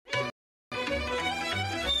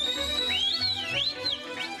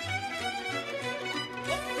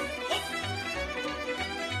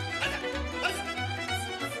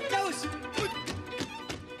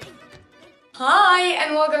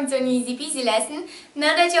and welcome to an easy peasy lesson.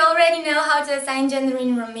 Now that you already know how to assign gender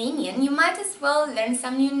in Romanian, you might as well learn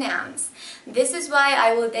some new nouns. This is why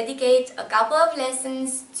I will dedicate a couple of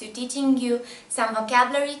lessons to teaching you some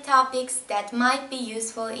vocabulary topics that might be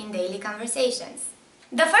useful in daily conversations.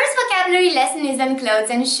 The first vocabulary lesson is on clothes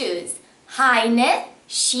and shoes. Haine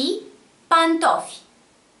și pantofi.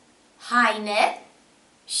 Haine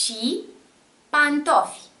și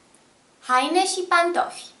pantofi. Haine și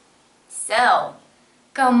pantofi. So,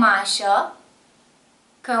 cămașă,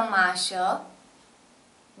 cămașă,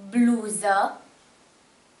 bluză,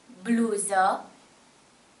 bluză,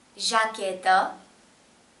 jachetă,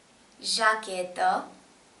 jachetă,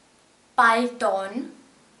 palton,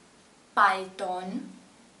 palton,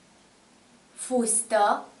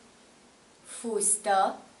 fustă,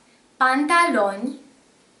 fustă, pantaloni,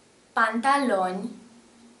 pantaloni,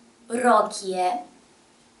 rochie,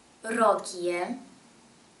 rochie,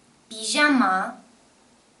 pijama,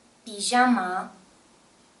 pijama,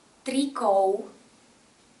 tricou,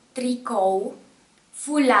 tricou,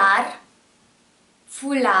 fular,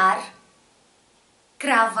 fular,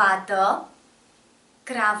 cravată,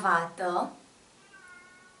 cravată,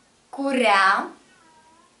 curea,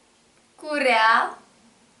 curea,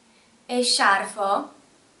 eșarfă,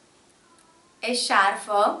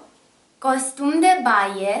 eșarfă, costum de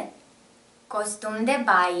baie, costum de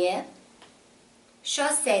baie,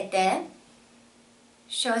 șosete,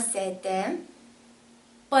 șosete,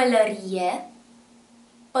 pălărie,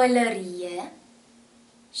 pălărie,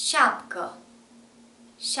 șapcă,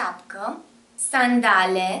 șapcă,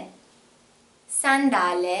 sandale,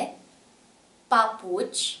 sandale,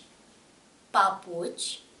 papuci,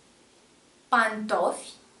 papuci,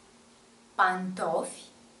 pantofi, pantofi,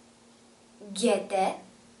 ghete,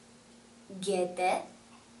 ghete,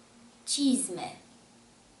 cizme,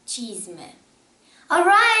 cizme.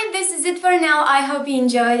 Alright, this is it for now. I hope you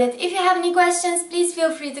enjoyed it. If you have any questions, please feel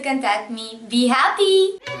free to contact me. Be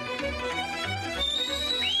happy!